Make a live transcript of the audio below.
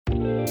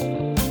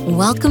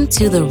Welcome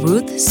to the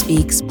Ruth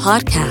Speaks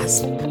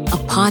podcast, a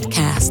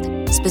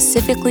podcast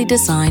specifically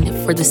designed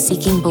for the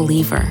seeking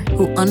believer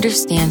who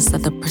understands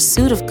that the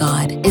pursuit of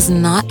God is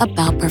not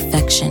about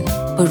perfection,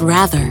 but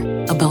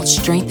rather about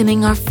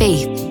strengthening our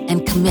faith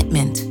and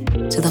commitment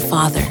to the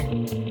Father.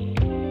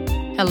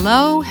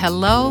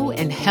 Hello,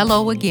 and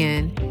hello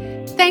again.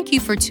 Thank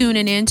you for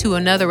tuning in to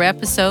another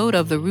episode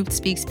of the Ruth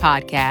Speaks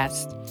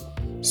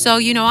podcast. So,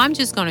 I'm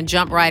just going to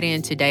jump right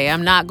in today.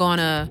 I'm not going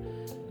to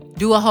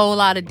do a whole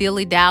lot of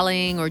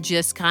dilly-dallying or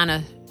just kind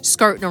of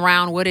skirting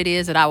around what it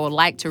is that I would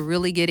like to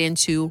really get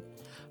into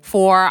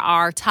for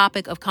our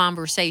topic of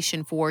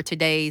conversation for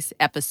today's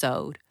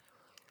episode.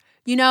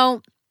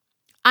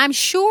 I'm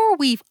sure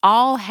we've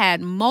all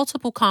had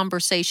multiple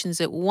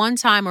conversations at one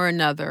time or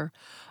another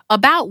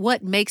about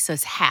what makes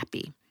us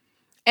happy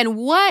and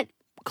what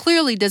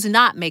clearly does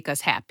not make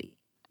us happy.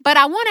 But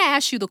I want to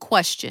ask you the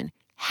question,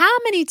 how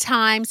many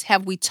times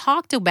have we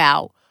talked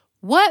about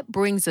what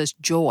brings us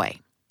joy?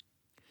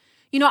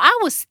 I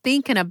was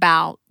thinking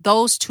about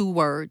those two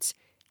words,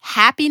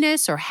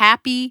 happiness or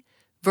happy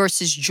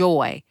versus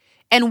joy,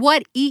 and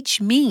what each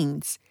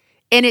means.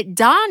 And it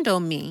dawned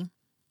on me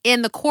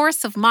in the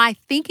course of my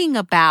thinking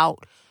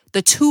about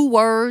the two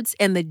words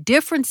and the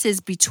differences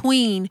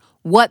between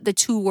what the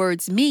two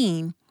words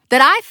mean,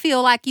 that I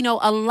feel like,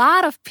 a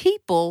lot of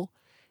people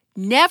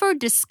never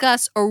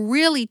discuss or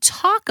really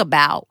talk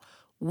about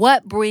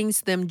what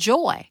brings them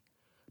joy.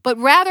 But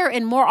rather,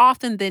 and more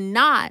often than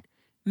not,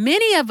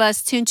 many of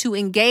us tend to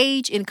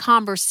engage in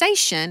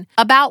conversation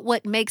about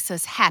what makes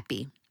us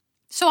happy.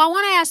 So I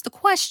want to ask the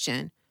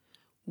question,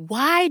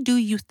 why do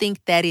you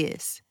think that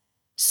is?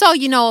 So,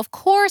 of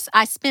course,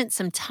 I spent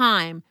some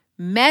time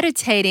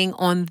meditating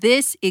on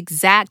this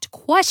exact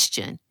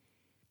question,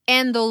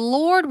 and the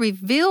Lord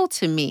revealed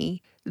to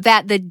me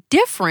that the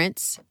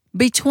difference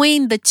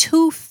between the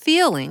two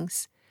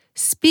feelings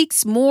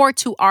speaks more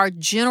to our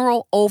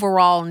general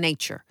overall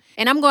nature.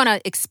 And I'm going to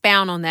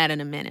expound on that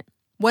in a minute.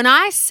 When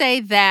I say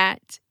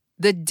that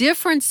the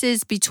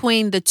differences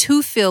between the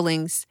two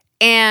feelings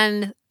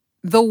and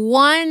the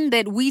one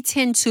that we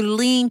tend to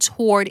lean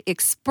toward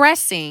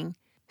expressing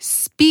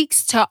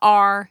speaks to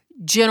our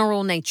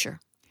general nature.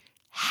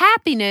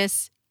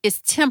 Happiness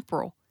is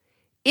temporal.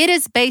 It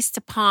is based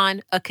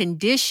upon a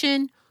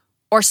condition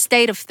or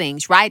state of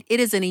things, right?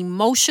 It is an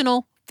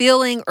emotional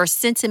feeling or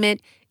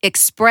sentiment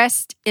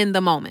expressed in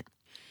the moment.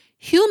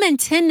 Human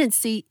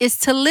tendency is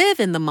to live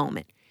in the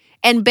moment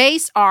and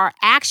base our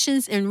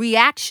actions and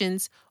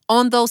reactions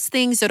on those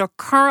things that are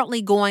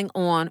currently going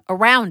on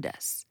around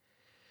us.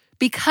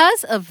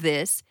 Because of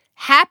this,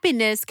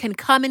 happiness can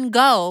come and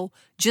go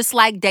just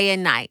like day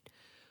and night.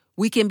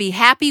 We can be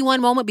happy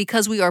one moment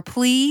because we are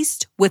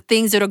pleased with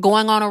things that are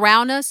going on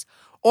around us,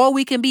 or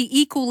we can be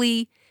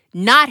equally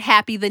not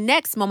happy the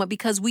next moment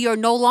because we are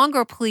no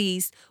longer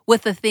pleased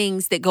with the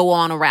things that go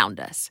on around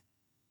us.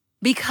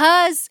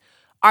 Because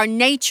our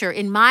nature,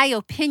 in my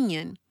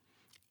opinion,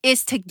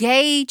 is to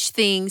gauge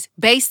things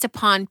based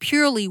upon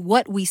purely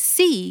what we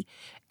see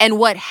and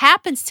what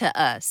happens to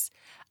us,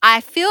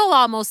 I feel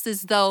almost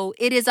as though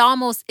it is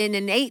almost an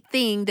innate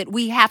thing that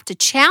we have to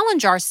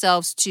challenge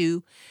ourselves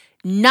to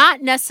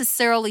not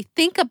necessarily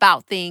think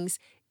about things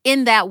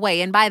in that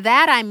way. And by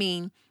that, I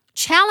mean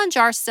challenge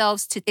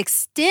ourselves to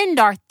extend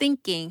our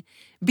thinking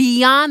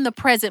beyond the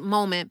present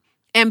moment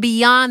and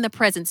beyond the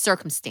present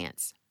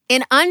circumstance.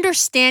 In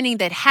understanding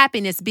that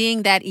happiness,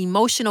 being that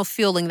emotional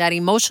feeling, that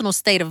emotional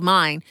state of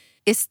mind,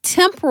 is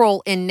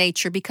temporal in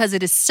nature because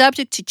it is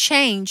subject to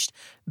change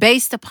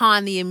based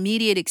upon the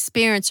immediate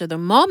experience or the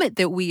moment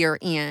that we are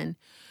in,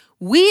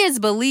 we as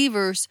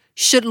believers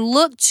should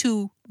look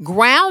to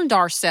ground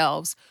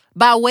ourselves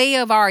by way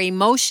of our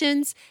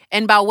emotions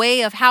and by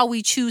way of how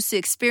we choose to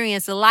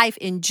experience life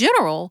in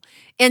general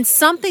in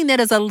something that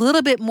is a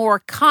little bit more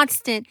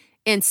constant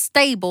and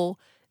stable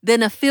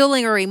than a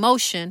feeling or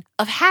emotion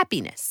of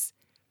happiness.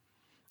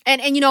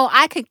 And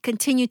I could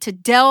continue to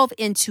delve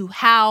into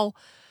how,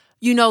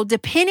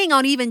 depending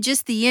on even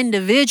just the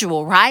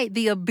individual, right?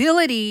 The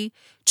ability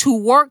to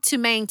work to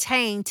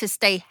maintain, to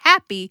stay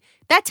happy,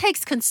 that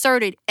takes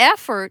concerted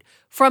effort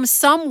from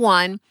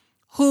someone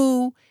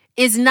who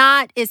is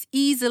not as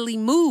easily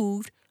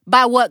moved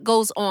by what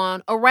goes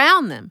on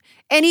around them.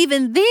 And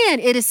even then,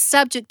 it is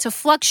subject to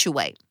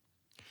fluctuate.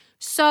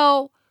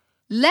 So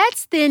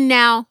let's then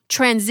now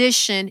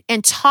transition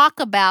and talk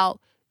about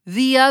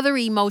the other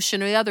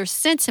emotion or the other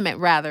sentiment,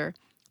 rather,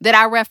 that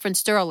I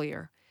referenced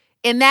earlier,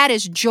 and that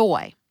is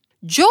joy.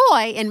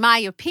 Joy, in my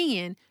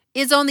opinion,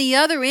 is on the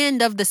other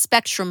end of the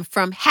spectrum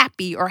from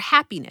happy or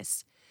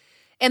happiness.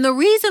 And the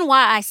reason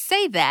why I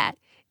say that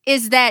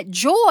is that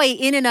joy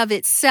in and of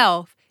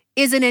itself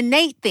is an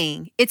innate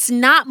thing. It's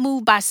not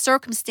moved by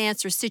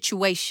circumstance or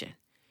situation.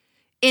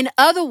 In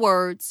other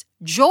words,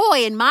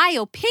 joy, in my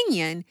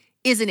opinion,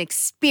 is an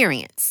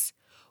experience,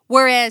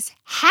 whereas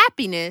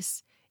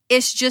happiness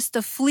is just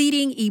a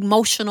fleeting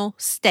emotional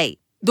state.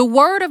 The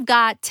Word of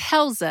God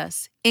tells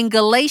us in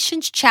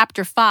Galatians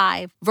chapter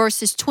 5,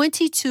 verses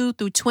 22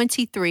 through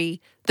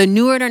 23, the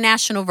New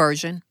International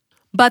Version,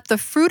 But the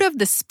fruit of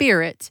the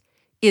Spirit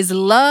is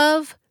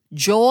love,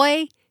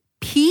 joy,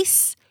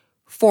 peace,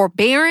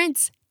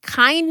 forbearance,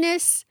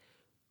 kindness,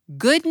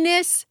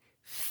 goodness,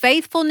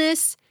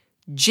 faithfulness,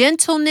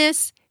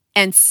 gentleness,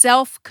 and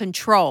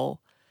self-control.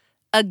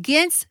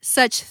 Against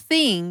such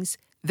things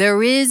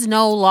there is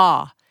no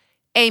law.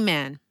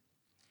 Amen.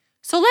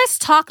 So let's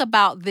talk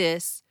about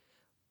this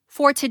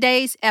for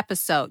today's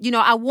episode.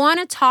 I want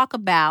to talk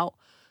about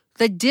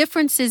the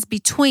differences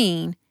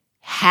between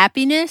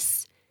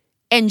happiness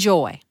and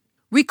joy.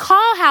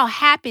 Recall how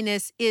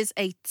happiness is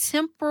a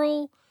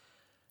temporal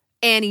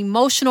and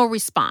emotional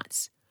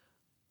response.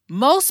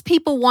 Most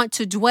people want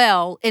to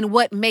dwell in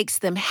what makes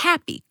them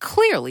happy.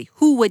 Clearly,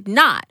 who would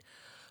not?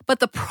 But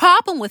the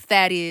problem with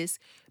that is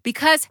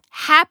because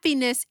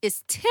happiness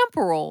is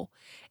temporal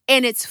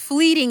and it's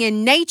fleeting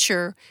in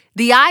nature,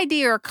 the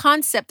idea or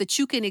concept that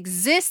you can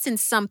exist in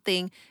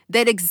something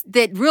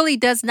that really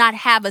does not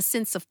have a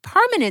sense of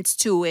permanence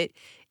to it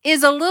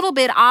is a little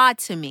bit odd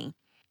to me.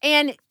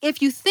 And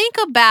if you think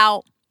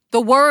about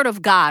the Word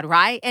of God,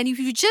 right? And if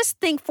you just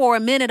think for a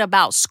minute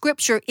about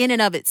Scripture in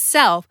and of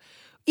itself,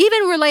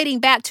 even relating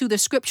back to the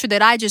Scripture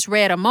that I just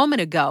read a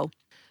moment ago,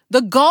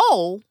 the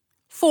goal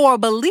for a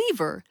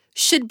believer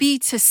should be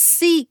to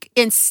seek,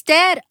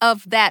 instead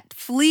of that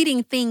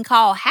fleeting thing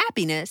called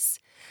happiness,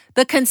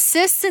 the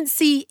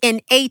consistency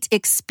innate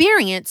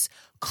experience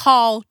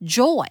called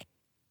joy.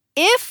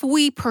 If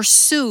we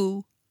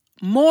pursue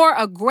more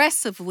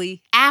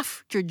aggressively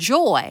after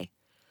joy,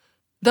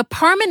 the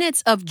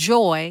permanence of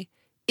joy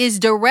is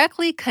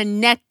directly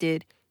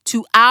connected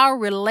to our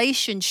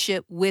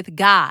relationship with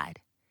God.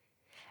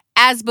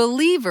 As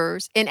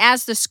believers, and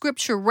as the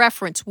Scripture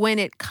referenced when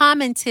it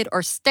commented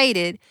or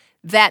stated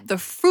that the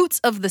fruits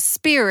of the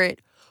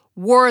Spirit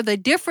were the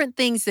different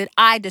things that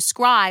I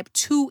described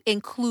to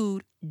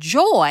include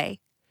joy,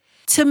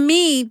 to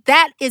me,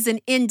 that is an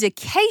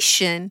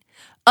indication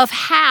of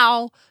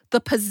how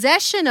the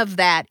possession of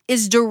that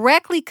is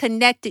directly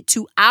connected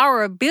to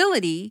our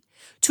ability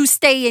to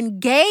stay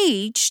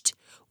engaged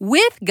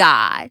with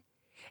God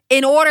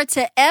in order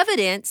to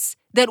evidence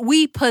that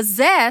we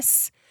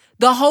possess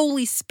the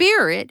Holy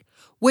Spirit,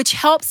 which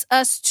helps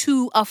us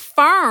to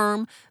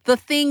affirm the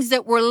things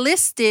that were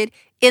listed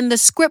in the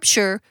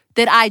Scripture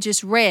that I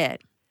just read.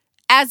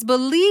 As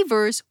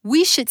believers,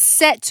 we should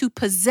set to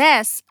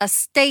possess a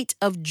state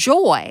of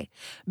joy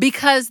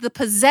because the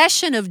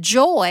possession of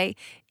joy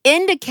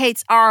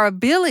indicates our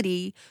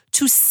ability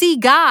to see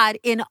God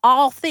in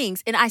all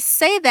things. And I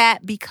say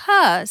that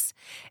because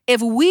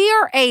if we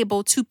are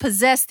able to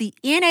possess the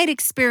innate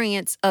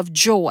experience of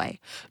joy,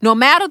 no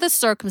matter the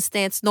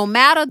circumstance, no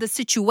matter the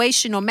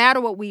situation, no matter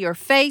what we are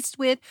faced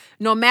with,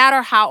 no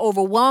matter how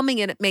overwhelming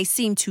it may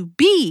seem to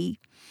be,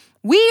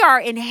 we are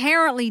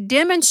inherently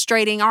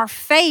demonstrating our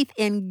faith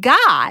in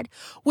God,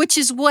 which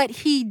is what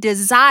He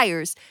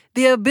desires.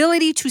 The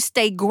ability to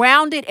stay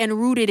grounded and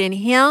rooted in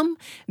Him,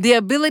 the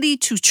ability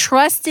to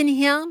trust in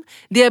Him,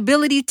 the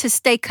ability to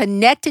stay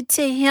connected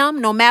to Him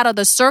no matter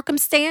the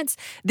circumstance,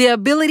 the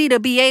ability to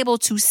be able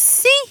to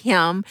see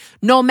Him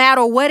no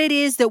matter what it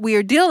is that we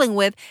are dealing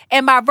with.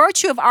 And by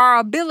virtue of our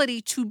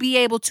ability to be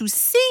able to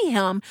see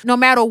Him no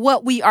matter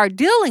what we are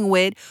dealing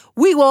with,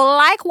 we will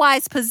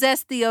likewise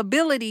possess the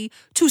ability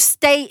to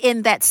stay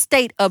in that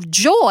state of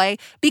joy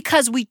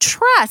because we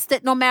trust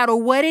that no matter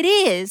what it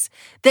is,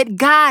 that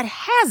God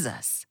has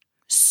us.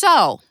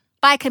 So,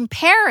 by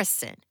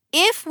comparison,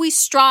 if we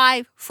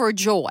strive for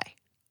joy,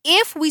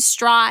 if we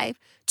strive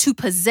to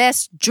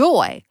possess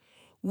joy,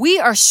 we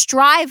are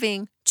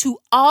striving to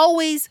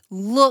always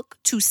look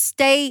to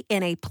stay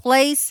in a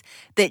place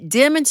that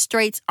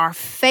demonstrates our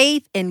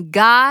faith in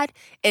God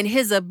and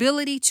His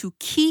ability to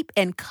keep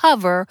and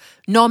cover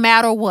no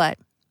matter what.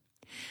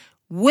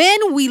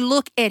 When we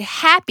look at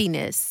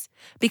happiness,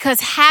 because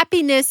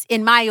happiness,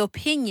 in my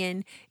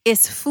opinion,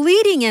 is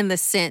fleeting in the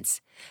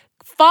sense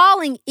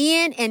falling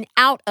in and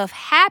out of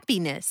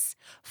happiness,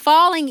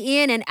 falling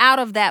in and out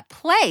of that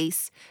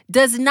place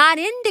does not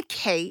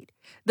indicate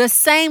the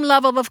same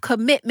level of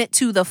commitment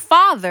to the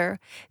Father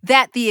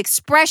that the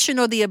expression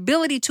or the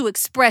ability to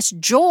express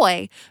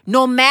joy,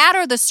 no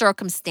matter the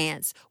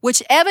circumstance,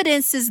 which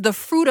evidences the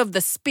fruit of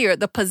the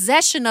Spirit, the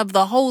possession of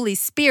the Holy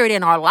Spirit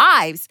in our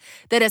lives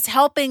that is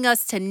helping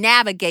us to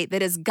navigate,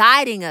 that is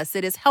guiding us,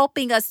 that is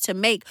helping us to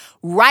make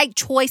right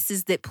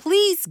choices that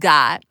please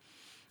God.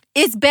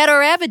 It's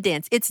better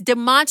evidence. It's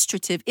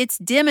demonstrative. It's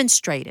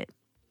demonstrated.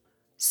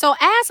 So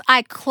as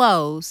I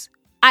close,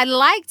 I'd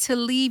like to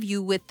leave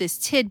you with this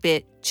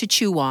tidbit to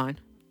chew on.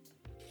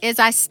 As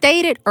I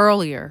stated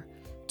earlier,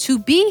 to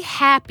be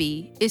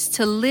happy is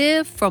to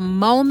live from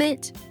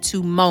moment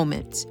to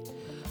moment.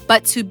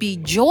 But to be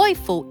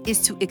joyful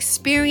is to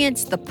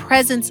experience the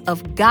presence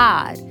of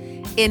God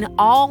in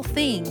all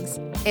things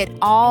at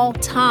all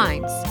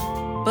times.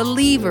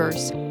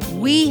 Believers,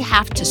 we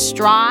have to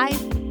strive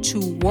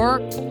to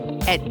work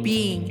at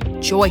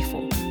being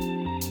joyful.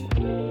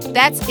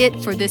 That's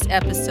it for this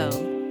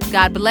episode.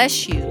 God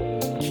bless you.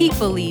 Keep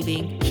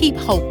believing, keep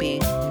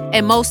hoping,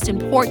 and most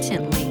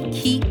importantly,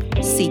 keep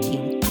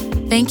seeking.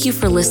 Thank you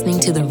for listening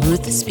to the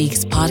Ruth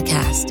Speaks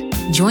podcast.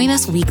 Join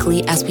us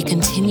weekly as we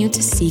continue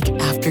to seek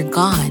after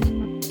God.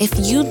 If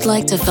you'd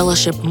like to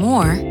fellowship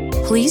more,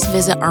 please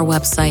visit our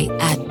website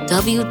at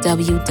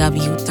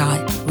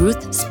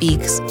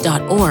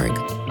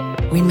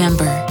www.ruthspeaks.org.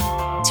 Remember,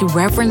 to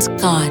reverence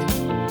God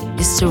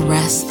is to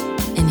rest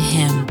in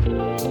Him.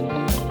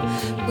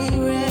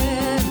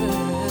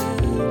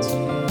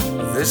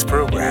 This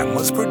program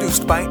was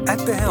produced by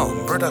At the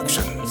Helm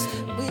Productions.